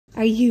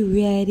Are you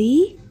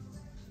ready?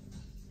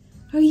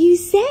 Are you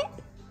set?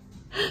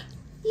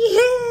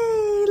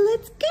 Yay!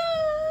 Let's go!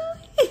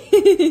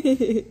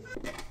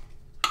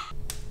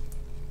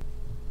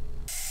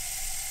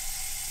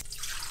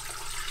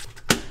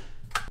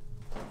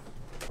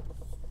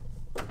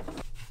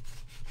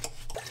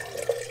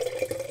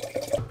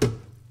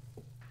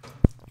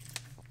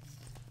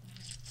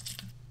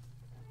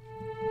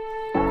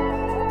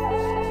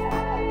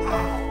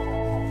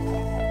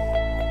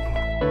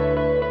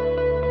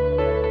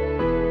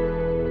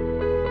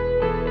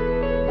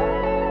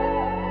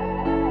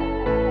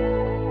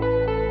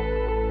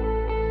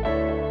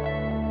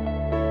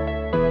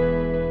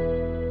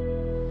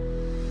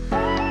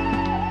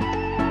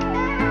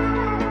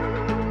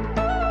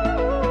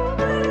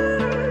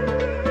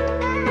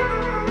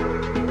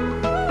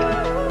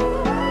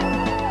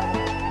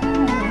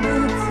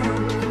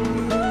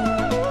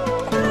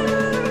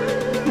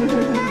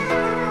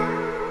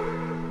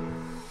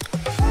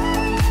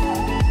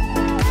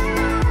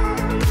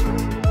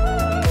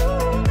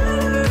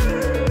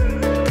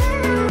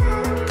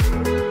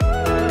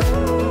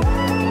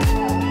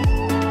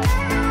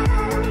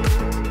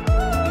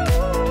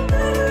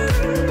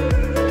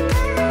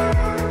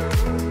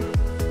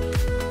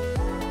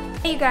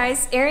 Hey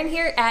guys, Erin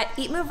here at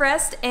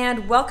EatMoveRest,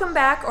 and welcome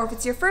back, or if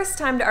it's your first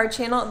time to our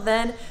channel,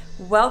 then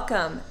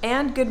welcome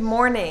and good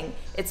morning.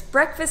 It's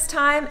breakfast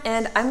time,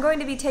 and I'm going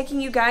to be taking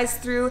you guys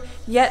through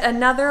yet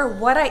another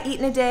what I eat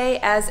in a day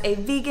as a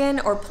vegan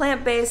or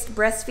plant-based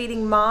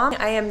breastfeeding mom.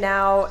 I am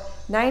now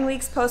 9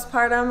 weeks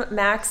postpartum.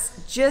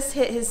 Max just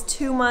hit his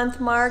 2-month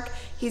mark.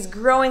 He's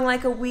growing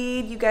like a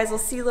weed. You guys will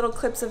see little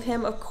clips of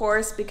him, of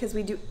course, because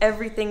we do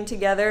everything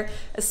together,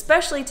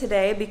 especially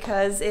today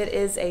because it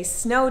is a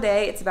snow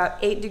day. It's about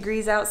 8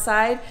 degrees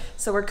outside,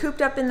 so we're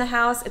cooped up in the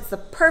house. It's the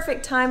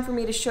perfect time for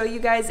me to show you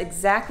guys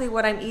exactly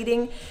what I'm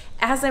eating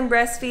as I'm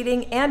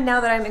breastfeeding, and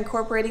now that I'm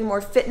incorporating more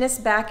fitness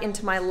back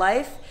into my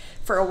life.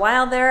 For a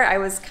while there, I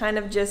was kind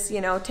of just,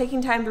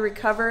 taking time to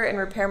recover and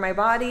repair my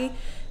body.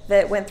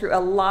 That went through a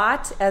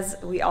lot, as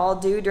we all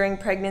do during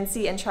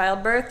pregnancy and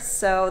childbirth.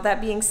 So that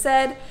being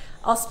said,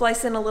 I'll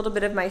splice in a little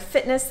bit of my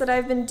fitness that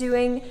I've been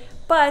doing,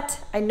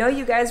 but I know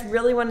you guys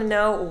really want to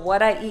know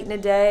what I eat in a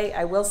day.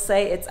 I will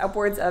say it's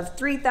upwards of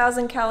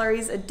 3,000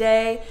 calories a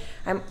day.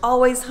 I'm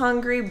always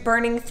hungry,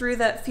 burning through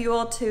that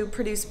fuel to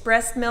produce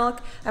breast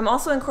milk. I'm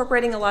also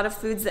incorporating a lot of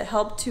foods that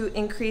help to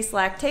increase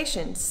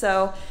lactation.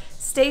 So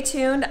stay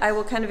tuned. I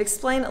will kind of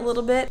explain a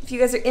little bit. If you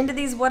guys are into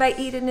these what I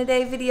eat in a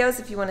day videos,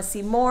 if you want to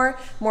see more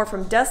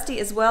from Dusty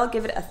as well,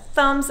 give it a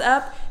thumbs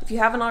up. If you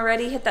haven't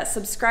already, hit that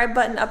subscribe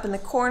button up in the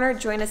corner.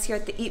 Join us here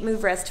at the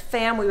EatMoveRest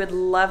fam. We would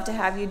love to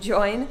have you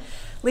join.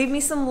 Leave me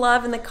some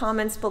love in the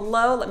comments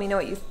below. Let me know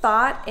what you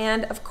thought.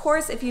 And of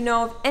course, if you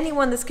know of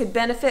anyone this could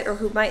benefit or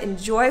who might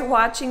enjoy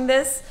watching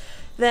this,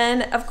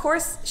 then of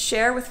course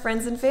share with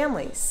friends and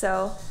family.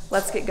 So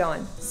let's get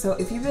going. So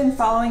if you've been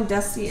following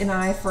Dusty and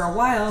I for a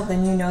while,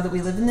 then you know that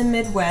we live in the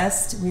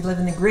Midwest. We live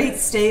in the great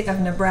state of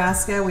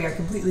Nebraska. We are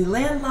completely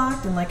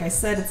landlocked, and like I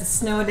said, it's a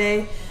snow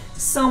day.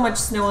 So much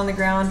snow on the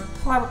ground,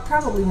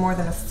 probably more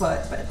than a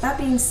foot. But that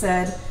being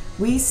said,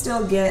 we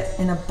still get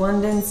an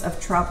abundance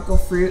of tropical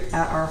fruit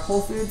at our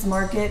Whole Foods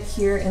market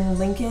here in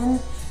Lincoln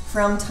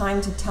from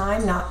time to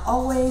time. Not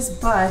always,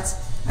 but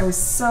I was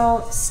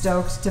so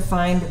stoked to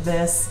find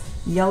this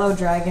yellow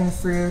dragon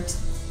fruit,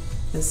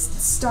 this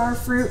star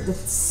fruit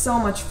that's so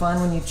much fun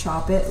when you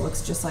chop it. It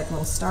looks just like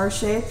little star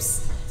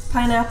shapes.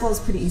 Pineapple is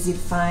pretty easy to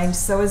find,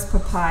 so is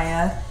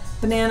papaya.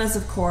 Bananas,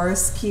 of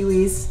course,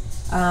 kiwis,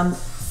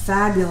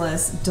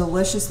 fabulous,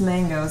 delicious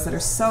mangoes that are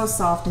so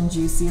soft and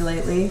juicy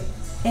lately.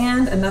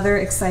 And another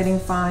exciting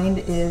find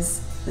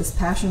is this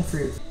passion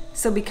fruit.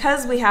 So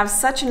because we have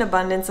such an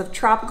abundance of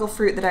tropical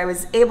fruit that I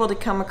was able to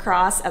come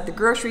across at the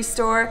grocery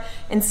store,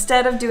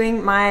 instead of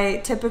doing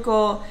my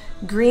typical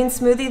green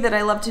smoothie that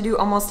I love to do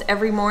almost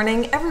every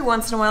morning, every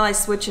once in a while I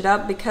switch it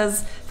up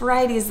because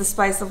variety is the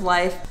spice of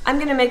life. I'm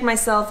gonna make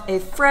myself a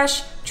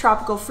fresh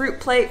tropical fruit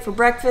plate for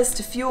breakfast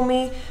to fuel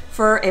me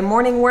for a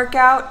morning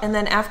workout, and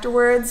then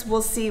afterwards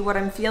we'll see what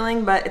I'm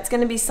feeling, but it's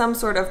gonna be some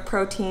sort of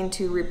protein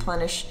to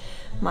replenish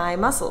my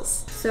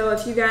muscles. So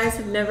if you guys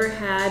have never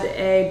had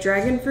a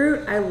dragon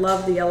fruit, I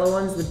love the yellow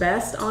ones the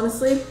best,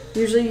 honestly.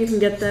 Usually you can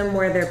get them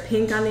where they're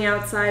pink on the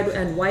outside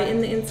and white in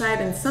the inside,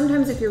 and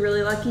sometimes if you're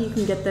really lucky, you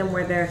can get them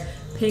where they're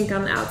pink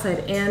on the outside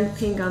and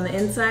pink on the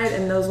inside,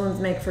 and those ones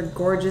make for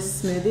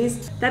gorgeous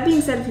smoothies. That being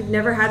said, if you've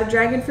never had a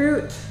dragon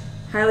fruit,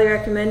 highly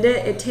recommend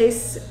it. It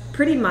tastes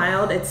pretty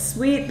mild. It's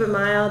sweet but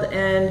mild,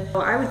 and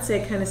I would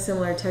say kind of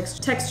similar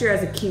texture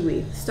as a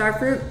kiwi. Star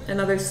fruit,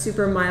 another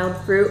super mild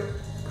fruit.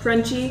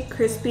 Crunchy,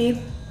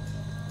 crispy,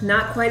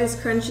 not quite as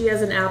crunchy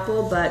as an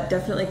apple, but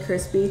definitely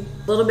crispy.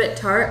 A little bit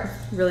tart,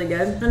 really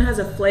good. And it has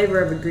a flavor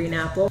of a green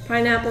apple.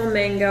 Pineapple,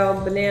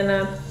 mango,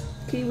 banana,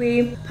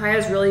 kiwi. Papaya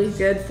is really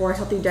good for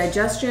healthy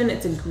digestion.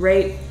 It's a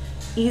great,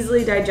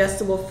 easily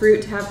digestible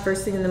fruit to have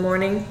first thing in the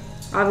morning.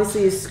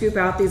 Obviously you scoop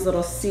out these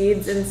little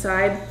seeds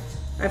inside.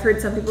 I've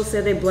heard some people say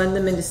they blend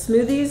them into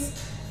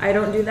smoothies. I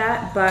don't do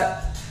that,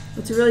 but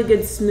it's a really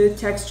good smooth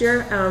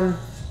texture.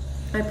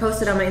 I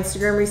posted on my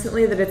Instagram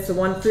recently that it's the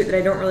one fruit that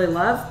I don't really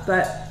love,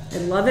 but I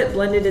love it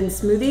blended in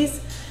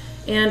smoothies.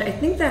 And I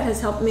think that has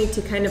helped me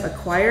to kind of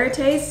acquire a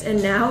taste.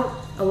 And now,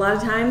 a lot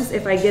of times,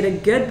 if I get a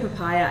good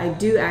papaya, I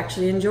do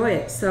actually enjoy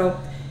it. So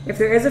if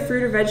there is a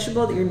fruit or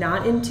vegetable that you're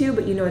not into,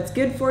 but you know it's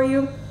good for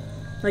you,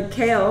 like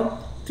kale,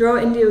 throw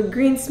it into a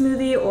green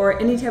smoothie or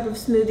any type of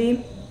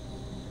smoothie.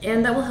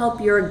 And that will help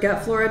your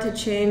gut flora to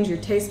change, your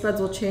taste buds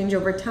will change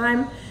over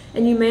time,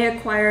 and you may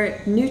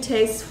acquire new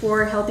tastes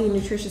for healthy,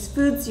 nutritious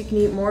foods. You can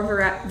eat more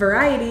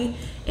variety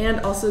and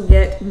also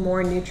get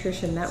more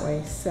nutrition that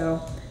way. So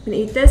I'm gonna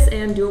eat this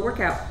and do a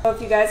workout. So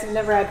if you guys have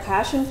never had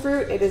passion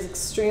fruit, it is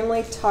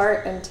extremely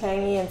tart and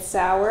tangy and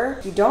sour.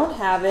 If you don't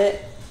have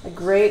it, a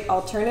great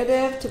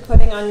alternative to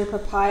putting on your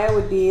papaya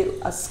would be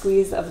a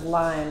squeeze of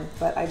lime,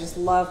 but I just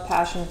love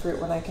passion fruit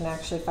when I can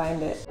actually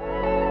find it.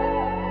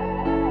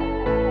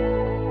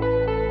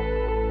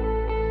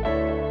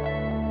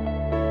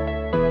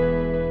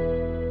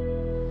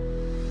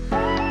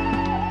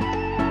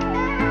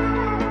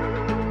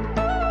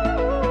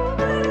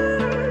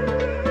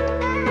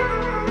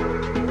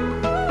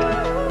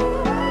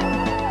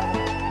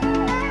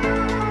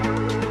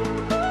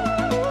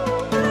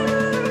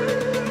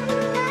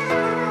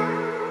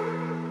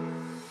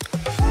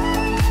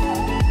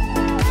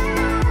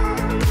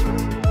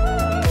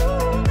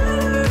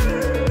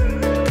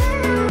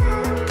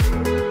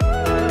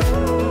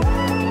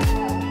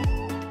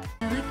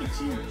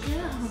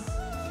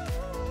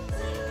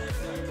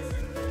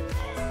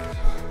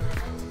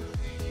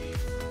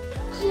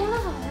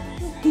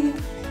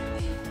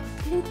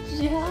 Good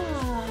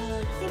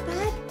job. Say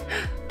bud.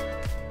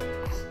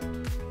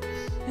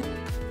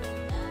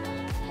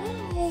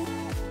 Hi.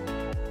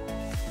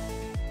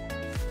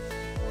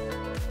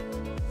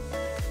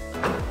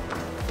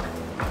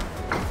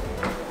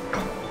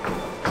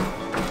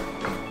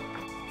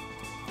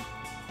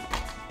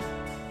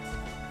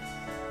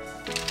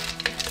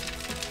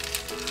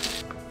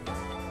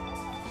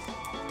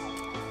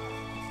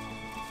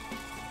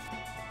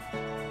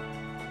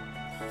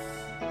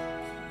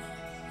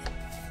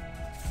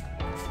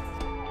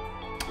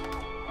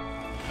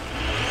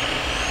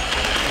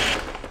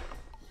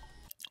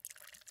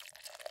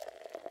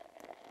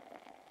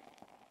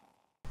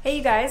 Hey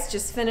you guys,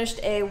 just finished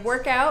a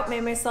workout,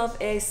 made myself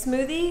a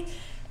smoothie,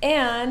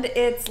 and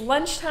it's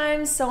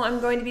lunchtime, so I'm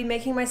going to be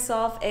making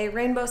myself a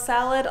rainbow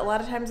salad. A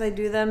lot of times I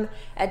do them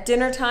at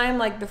dinner time,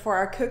 like before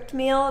our cooked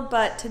meal,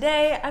 but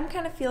today I'm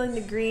kind of feeling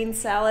the green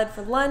salad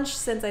for lunch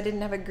since I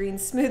didn't have a green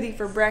smoothie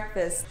for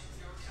breakfast.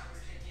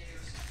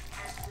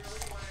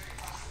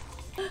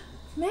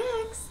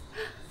 Max,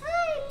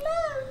 I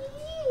love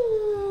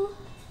you.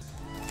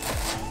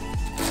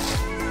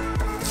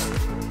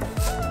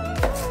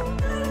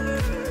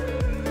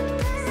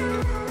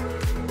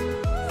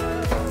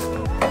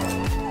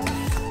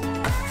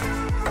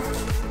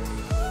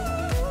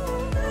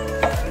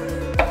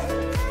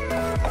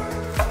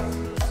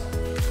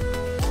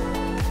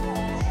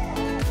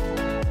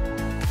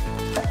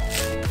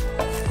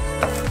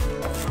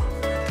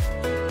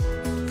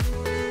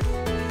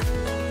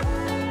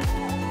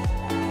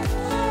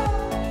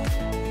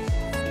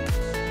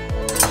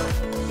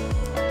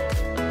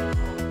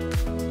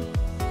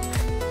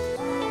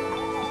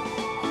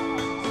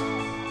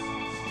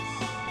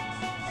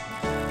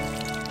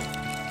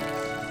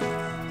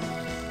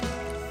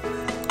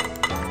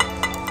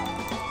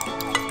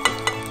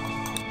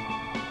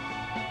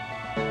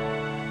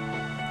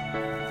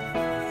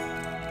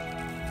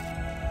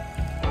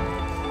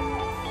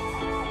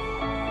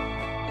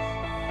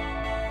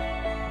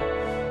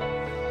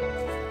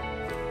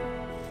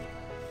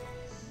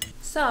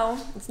 So,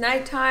 it's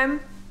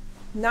nighttime,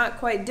 not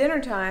quite dinner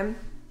time,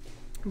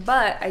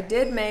 but I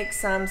did make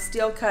some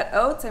steel-cut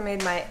oats. I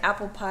made my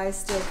apple pie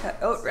steel-cut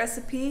oat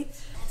recipe.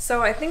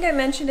 So I think I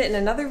mentioned it in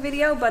another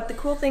video, but the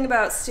cool thing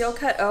about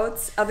steel-cut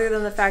oats, other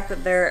than the fact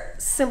that they're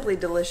simply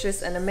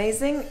delicious and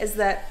amazing, is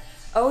that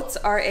oats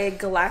are a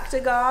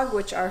galactagogue,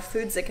 which are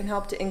foods that can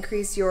help to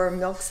increase your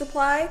milk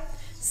supply.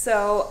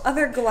 So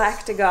other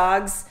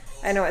galactagogues,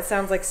 I know it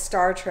sounds like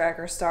Star Trek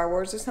or Star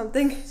Wars or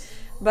something,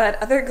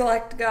 but other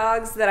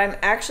galactagogues that I'm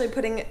actually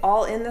putting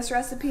all in this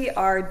recipe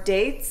are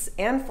dates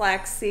and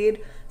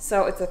flaxseed.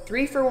 So it's a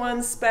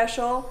 3-for-1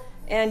 special.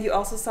 And you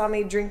also saw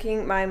me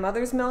drinking my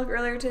mother's milk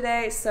earlier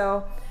today.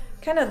 So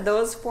kind of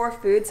those 4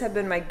 foods have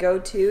been my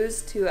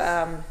go-tos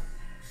to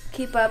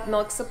keep up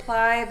milk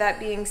supply. That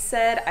being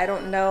said, I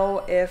don't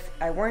know if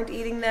I weren't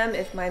eating them,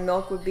 if my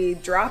milk would be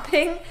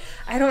dropping.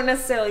 I don't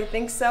necessarily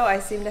think so.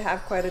 I seem to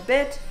have quite a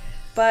bit.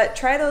 But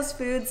try those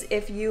foods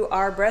if you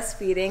are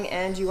breastfeeding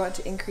and you want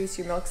to increase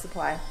your milk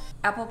supply.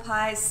 Apple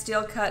pie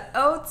steel-cut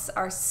oats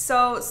are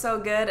so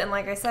good, and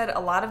like I said, a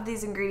lot of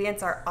these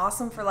ingredients are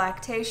awesome for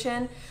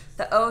lactation.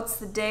 The oats,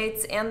 the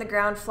dates, and the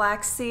ground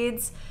flax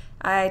seeds.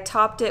 I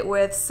topped it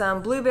with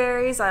some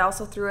blueberries. I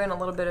also threw in a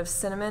little bit of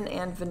cinnamon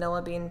and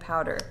vanilla bean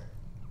powder.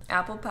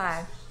 Apple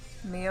pie,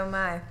 me oh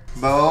my.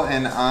 Bo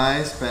and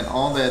I spent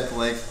all day at the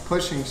lake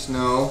pushing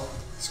snow,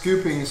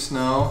 scooping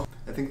snow.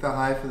 I think the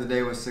high for the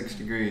day was 6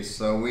 degrees,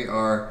 so we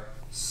are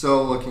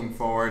So looking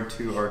forward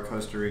to our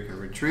Costa Rica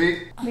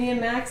retreat. Me and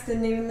Max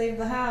didn't even leave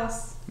the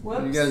house.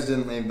 Whoops. You guys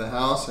didn't leave the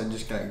house. I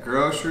just got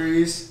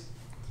groceries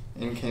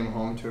and came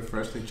home to a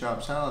freshly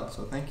chopped salad,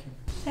 so thank you.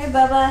 Hey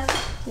Bubba,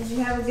 did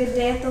you have a good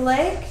day at the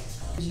lake?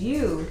 Did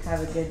you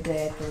have a good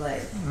day at the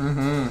lake?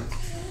 Mm-hmm.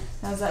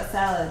 How's that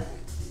salad?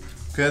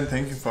 Good,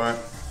 thank you for it.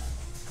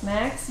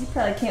 Max, you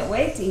probably can't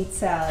wait to eat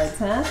salads,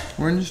 huh?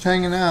 We're just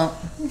hanging out.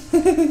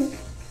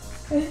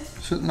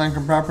 Sitting like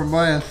a proper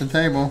boy at the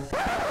table.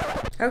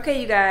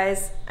 Okay, you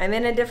guys, I'm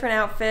in a different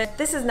outfit.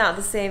 This is not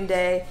the same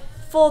day.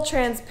 Full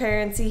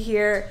transparency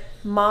here.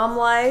 Mom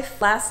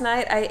life. Last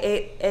night I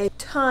ate a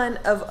ton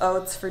of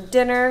oats for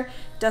dinner.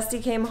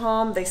 Dusty came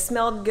home. They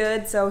smelled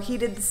good, so he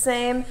did the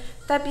same.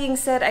 That being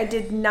said, I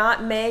did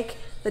not make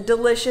the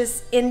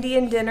delicious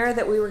Indian dinner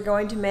that we were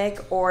going to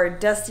make, or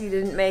Dusty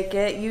didn't make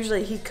it.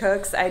 Usually he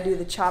cooks. I do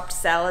the chopped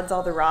salads,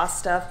 all the raw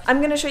stuff.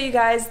 I'm gonna show you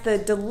guys the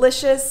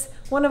delicious,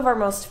 one of our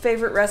most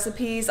favorite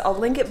recipes. I'll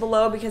link it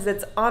below because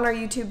it's on our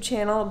YouTube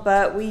channel,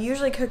 but we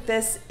usually cook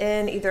this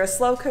in either a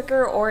slow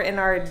cooker or in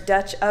our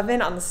Dutch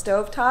oven on the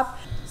stovetop.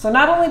 So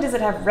not only does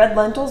it have red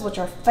lentils, which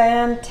are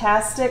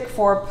fantastic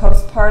for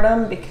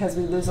postpartum because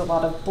we lose a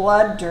lot of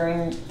blood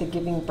during the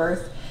giving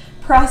birth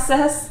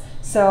process,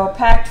 so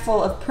packed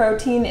full of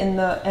protein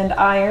and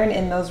iron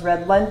in those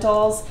red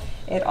lentils.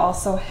 It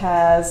also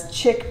has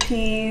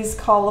chickpeas,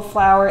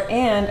 cauliflower,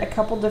 and a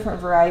couple different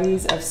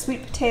varieties of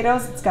sweet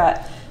potatoes. It's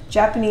got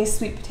Japanese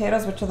sweet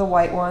potatoes, which are the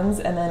white ones,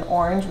 and then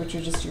orange, which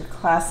are just your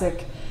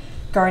classic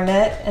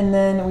garnet. And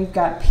then we've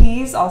got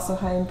peas, also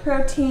high in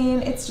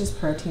protein. It's just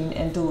protein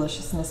and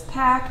deliciousness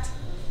packed.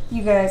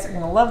 You guys are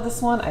gonna love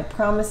this one, I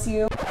promise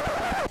you.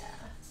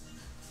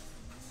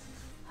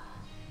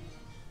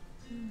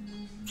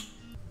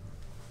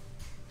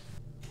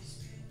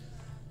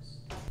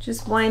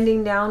 Just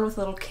winding down with a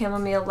little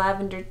chamomile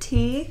lavender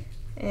tea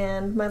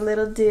and my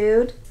little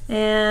dude.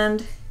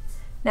 And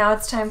now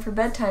it's time for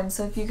bedtime.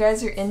 So if you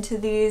guys are into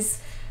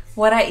these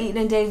what I eat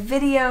in a day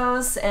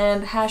videos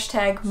and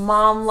hashtag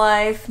mom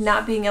life,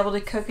 not being able to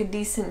cook a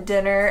decent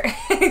dinner,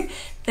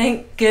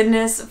 thank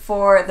goodness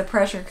for the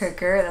pressure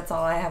cooker. That's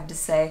all I have to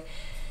say.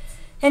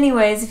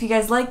 Anyways, if you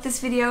guys like this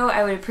video,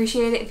 I would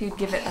appreciate it if you'd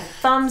give it a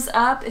thumbs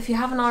up. If you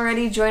haven't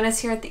already, join us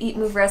here at the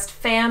EatMoveRest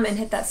fam and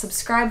hit that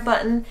subscribe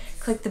button.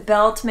 Click the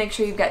bell to make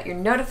sure you've got your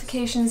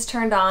notifications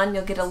turned on.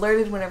 You'll get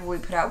alerted whenever we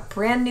put out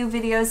brand new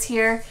videos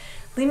here.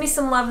 Leave me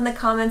some love in the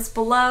comments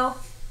below.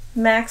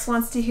 Max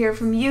wants to hear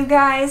from you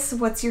guys.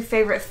 What's your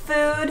favorite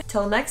food?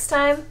 Till next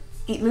time,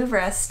 eat, move,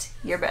 rest,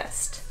 your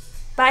best.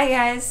 Bye,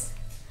 guys.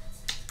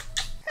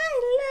 I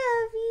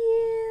love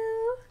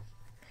you.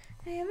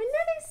 I have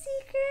another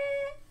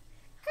secret.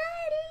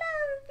 I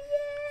love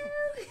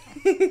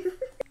you.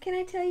 Can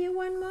I tell you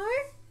one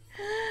more?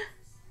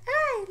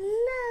 I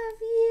love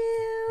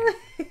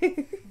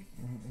you.